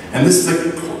 And this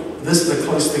is the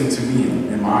close thing to me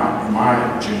in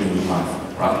my journey in life,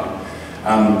 right?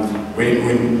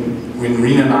 When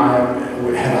Rena and I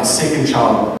had our second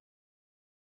child,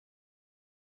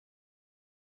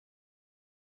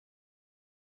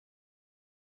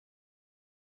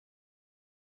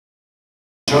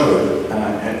 Joe,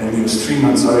 when he was 3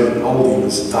 months old, he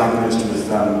was diagnosed with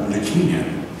leukemia,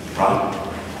 right?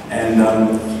 And I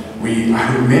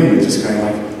remember just going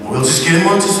like, we'll just get him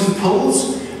onto some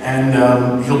pills and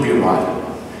he'll be alright.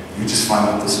 We just find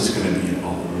out this is going to be a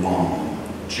long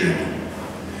journey.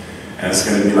 And it's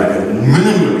going to be like a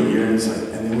minimum of a year. And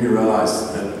then we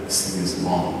realized that this thing is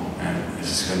long. And it's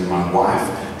just going to be my wife.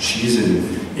 She's in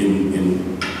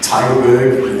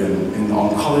Tygerberg, in the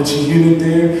oncology unit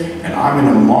there. And I'm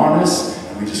in Amarnas.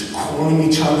 And we're just calling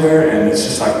each other. And it's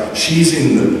just like, she's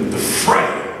in the fray.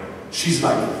 She's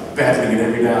like battling it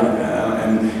every now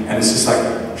and it's just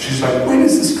like, she's like, when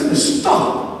is this going to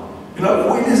stop? You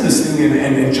know, when is this thing?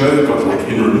 And Joe got like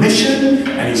in remission,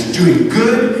 and he's doing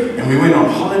good, and we went on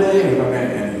holiday,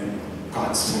 and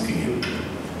God's looking at him.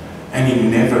 And he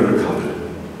never recovered.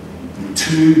 In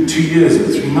 2 years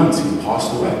and 3 months, he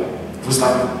passed away. It was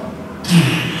like,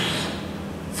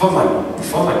 felt like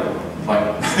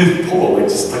Paul,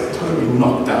 just like totally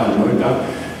knocked down, no doubt.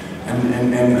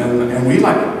 And we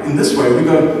like, in this way, we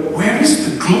go, where is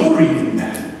the glory in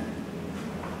that?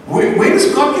 Where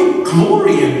does God get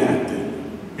glory in that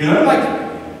thing? You know, like,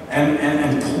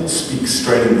 and Paul speaks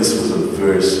straight in. This was a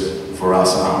verse for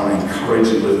us, and I want to encourage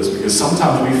you with this, because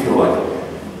sometimes we feel like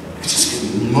we just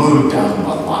get mowed down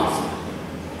by life.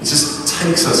 It just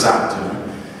takes us out, you know.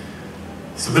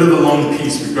 It's a bit of a long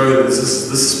piece. We go,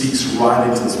 this speaks right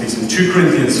into this piece. In 2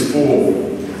 Corinthians 4,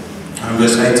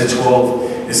 verse 8 to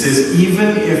 12, it says,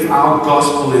 even if our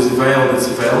gospel is veiled, it's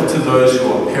veiled to those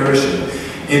who are perishing.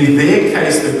 In their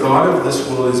case, the God of this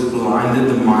world has blinded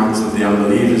the minds of the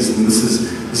unbelievers. And this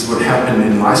is what happened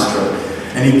in Lystra.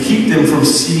 And he kept them from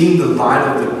seeing the light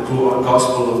of the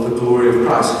gospel of the glory of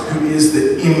Christ, who is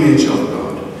the image of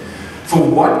God. For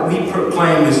what we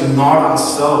proclaim is not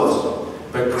ourselves,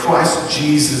 but Christ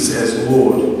Jesus as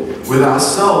Lord, with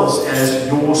ourselves as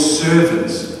your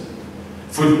servants,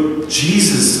 for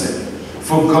Jesus' sake.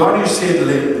 For God, who said,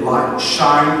 let light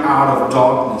shine out of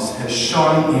darkness, has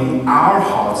shone in our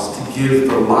hearts to give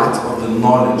the light of the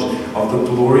knowledge of the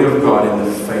glory of God in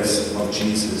the face of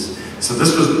Jesus. So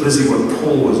this was busy what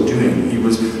Paul was doing. He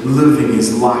was living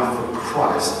his life for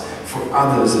Christ, for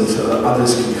others, and so that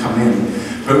others can come in.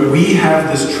 But we have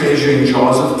this treasure in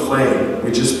jars of clay,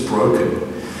 which is broken,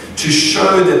 to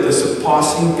show that the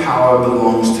surpassing power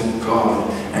belongs to God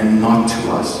and not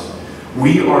to us.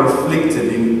 We are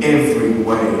afflicted in every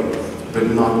way,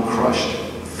 but not crushed.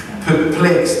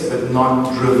 Perplexed, but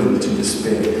not driven to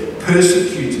despair.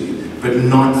 Persecuted, but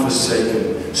not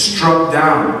forsaken. Struck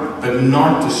down, but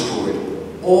not destroyed.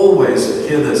 always,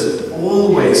 hear this,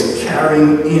 always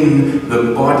carrying in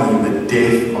the body the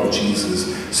death of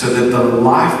Jesus, so that the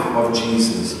life of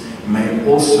Jesus may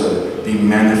also be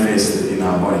manifested in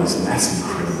our bodies. And that's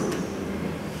incredible.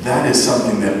 That is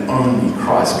something that only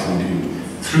Christ can do.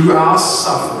 Through our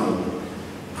suffering,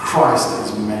 Christ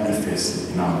is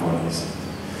manifested in our bodies.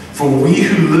 For we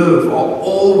who live are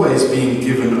always being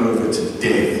given over to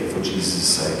death for Jesus'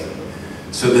 sake,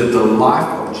 so that the life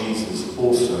of Jesus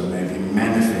also may be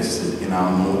manifested in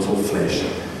our mortal flesh.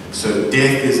 So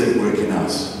death is at work in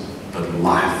us, but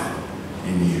life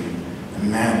in you.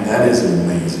 And man, that is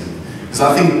amazing. Because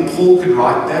I think Paul could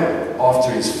write that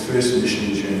after his first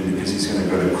mission journey, because he's going to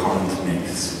go to Corinth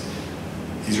next.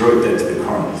 He's wrote that to the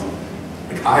Corinth.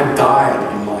 Like, I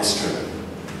died in Lystra.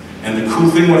 And the cool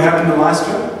thing, what happened to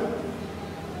Lystra?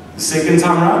 The second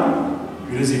time around,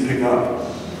 who does he pick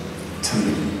up?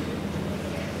 Timothy.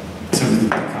 Timothy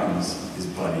becomes his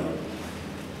buddy.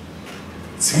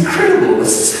 It's incredible.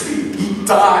 It's sweet. He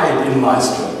died in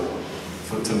Lystra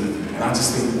for Timothy. And I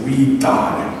just think we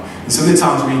die. And so many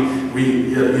times we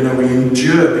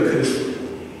endure because,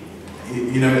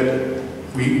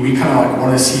 we kind of like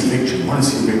want to see victory,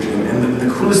 And the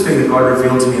coolest thing that God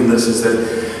revealed to me in this is that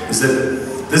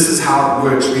this is how it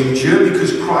works. We endure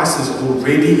because Christ has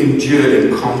already endured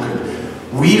and conquered.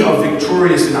 We are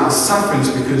victorious in our sufferings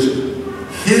because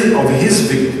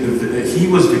he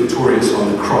was victorious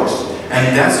on the cross.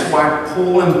 And that's why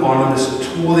Paul and Barnabas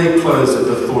tore their clothes at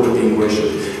the thought of being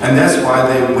worshipped. And that's why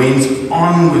they went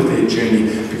on with their journey,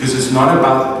 because it's not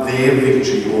about their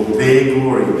victory or their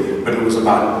glory, but it was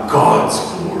about God's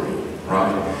glory,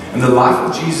 right? And the life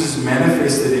of Jesus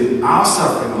manifested in our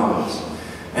suffering lives.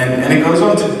 And it goes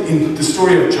on to in the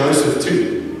story of Joseph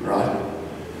too, right?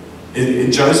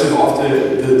 In Joseph,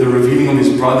 after the revealing of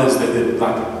his brothers, that they'd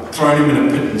like thrown him in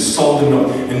a pit and sold him.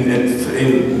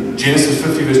 In Genesis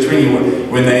 50 verse 20,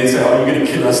 when they say, "Oh, you're going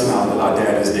to kill us now that our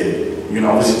dad is dead. You're going to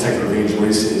obviously take revenge." What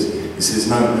he says,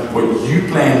 "No, what you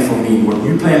plan for me, what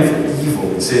you plan for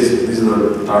evil," it says, these are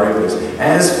the direct words,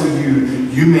 "as for you,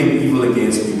 you meant evil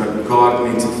against me, but God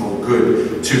meant it for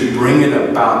good, to bring it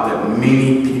about that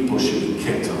many people should be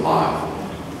kept alive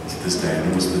to this day."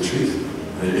 And it was the truth.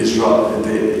 The Israelites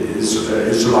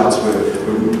were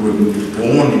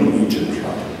born in Egypt,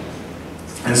 right?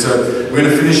 And so we're going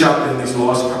to finish up in these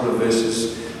last couple of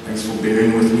verses. Thanks for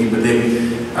bearing with me. But then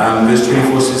verse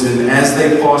 24 says, "And as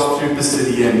they passed through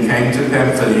Pisidia and came to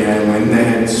Pamphylia, and when they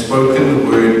had spoken the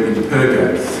word in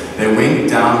Perga, they went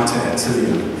down to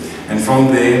Attalia. And from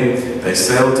there they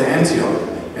sailed to Antioch,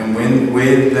 and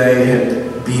where they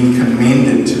had been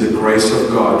commended to the grace of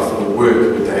God for the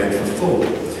work that they had fulfilled.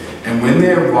 And when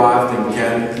they arrived and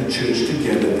gathered the church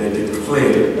together, they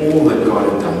declared all that God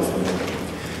had done for them,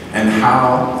 and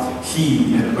how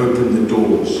he had opened the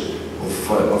doors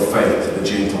of faith to the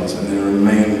Gentiles. And there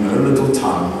remained no little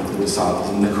time with the disciples."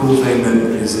 And the cool thing that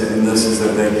is in this is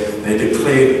that they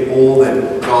declared all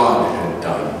that God had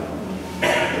done,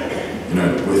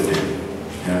 with them.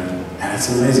 And it's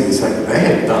amazing. It's like they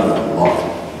had done a lot,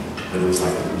 but it was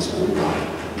like it was all God.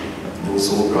 It was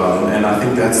all God. And I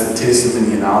think that's the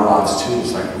testimony in our lives too.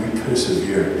 It's like we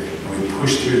persevere and we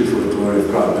push through for the glory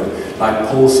of God. But like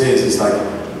Paul says, it's like,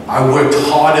 I worked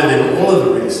harder than all of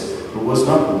the rest. It was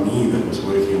not me that was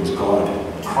working, it was God.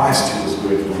 Christ who was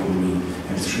working in me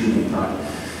and through me, right?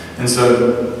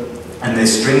 And they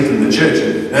strengthened the church.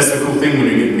 And that's the cool thing when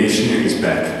we get missionaries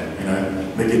back,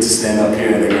 They get to stand up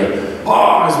here and they go, "Oh,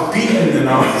 I was beaten and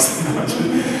I was..."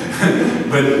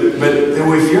 but they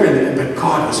were here, but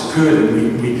God was good,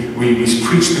 and we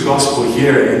preached the gospel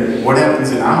here, and what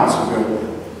happens in our house? We go,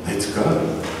 "Let's go."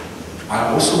 I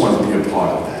also want to be a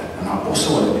part of that, and I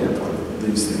also want to be a part of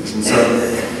these things. And so,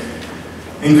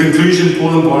 in conclusion,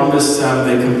 Paul and Barnabas,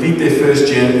 they complete their first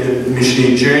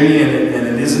missionary journey, and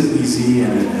it isn't easy,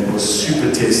 and it was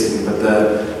super testing, but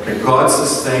God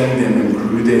sustained them and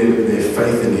grew their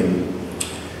faith in Him.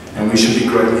 And we should be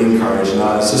greatly encouraged. And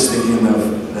I was just thinking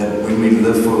of that when we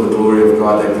live for the glory of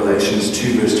God, like Galatians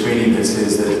 2 verse 20, that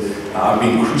says that I've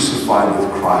been crucified with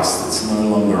Christ. It's no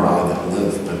longer I that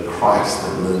live, but Christ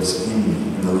that lives in me.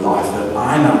 And the life that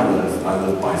I now live, I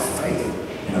live by faith,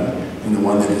 in the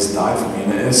one that has died for me.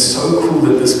 And it's so cool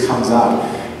that this comes out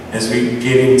as we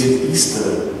get into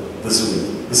Easter this week.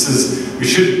 We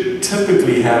should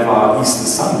typically have our Easter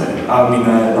Sunday.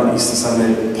 Not Easter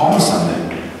Sunday, Palm Sunday,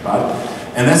 right?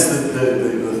 And that's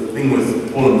the thing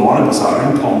with Paul and Barnabas, our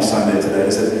own Palm Sunday today,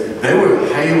 is that they were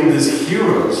hailed as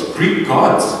heroes, Greek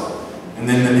gods. And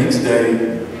then the next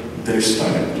day, they're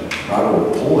stoned, right?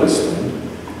 Or Paul is stoned.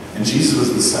 And Jesus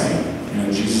was the same.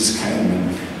 Jesus came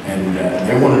and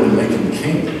they wanted to make him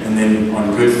king. And then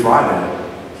on Good Friday,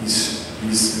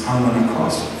 He's hung on a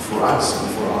cross for us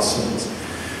and for our sins.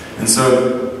 And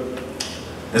so,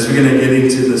 as we're going to get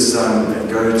into this and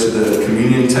go to the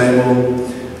communion table,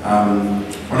 I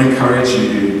want to encourage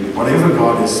you, whatever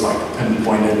God has like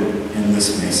pinpointed in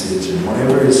this message, and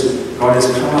whatever God has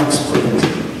kind of spoken to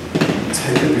you,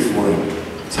 take it before Him.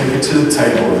 Take it to the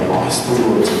table and ask the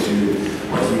Lord to do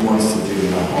what He wants to do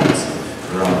in our hearts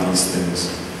around these things.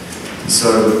 And so,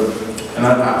 and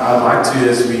I'd like to,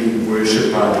 as we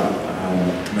worship,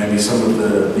 maybe some of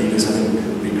the leaders, I think it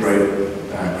would be great,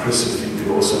 Chris, if you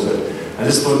could also, but I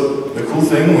just thought the cool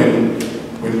thing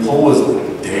when Paul was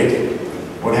dead,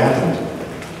 what happened?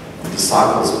 The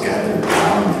disciples gathered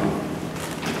around him.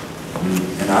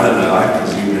 And I don't know, I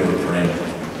presume they were praying.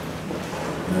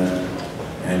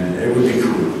 And it would be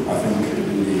cool. I think it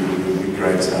would be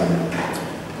great.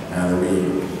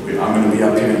 I'm going to be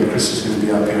up here, and Chris is going to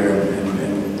be up here,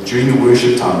 and during the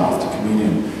worship time after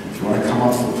communion, if you want to come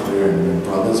up for prayer and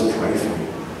brothers pray for you, I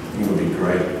think it would be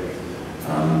great.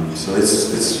 So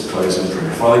let's close in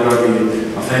prayer. Father God,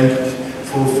 I thank you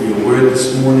for your word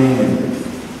this morning and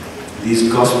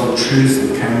these gospel truths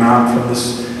that came out from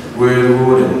this word,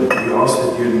 Lord, and we ask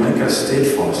that you would make us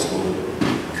steadfast, Lord,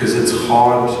 because it's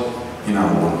hard in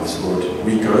our lives, Lord.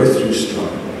 We go through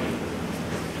struggle,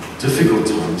 difficult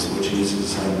times, Lord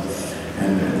Jesus,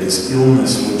 and there's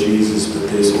illness, Lord Jesus, but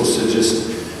there's also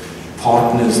just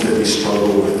partners that we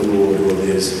struggle with, Lord, or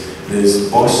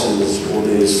there's bosses, or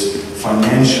there's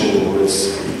financial, or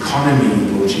there's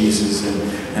economy, Lord Jesus,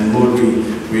 and Lord,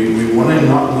 we want to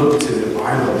not look to the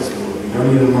idols, Lord. We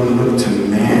don't even want to look to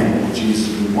man, Lord Jesus.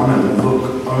 We want to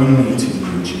look only to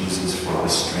you, Jesus, for our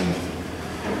strength.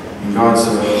 And God,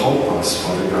 so help us,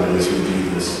 Father God, as we do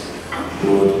this,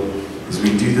 Lord, as we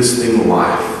do this thing called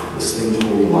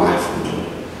life, Lord.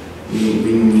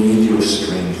 We need your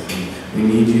strength. And we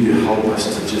need you to help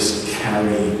us to just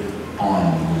carry on,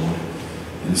 Lord.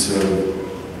 And so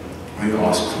we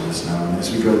ask for this now. And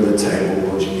as we go to the table,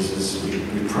 Lord Jesus,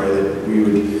 we pray that we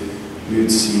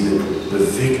would see that the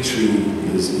victory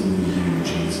is in you,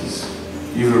 Jesus.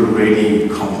 You've already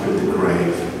conquered the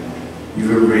grave.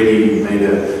 You've already made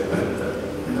a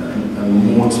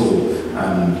mortal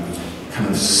kind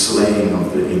of slaying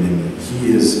of the enemy.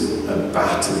 He is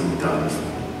about to be done for.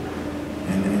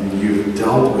 And you've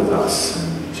dealt with us,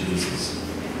 Jesus.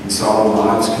 And so our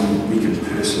lives we can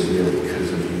persevere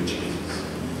because of you, Jesus.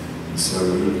 And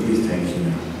so we thank you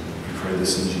now. We pray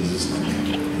this in Jesus'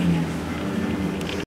 name. Amen.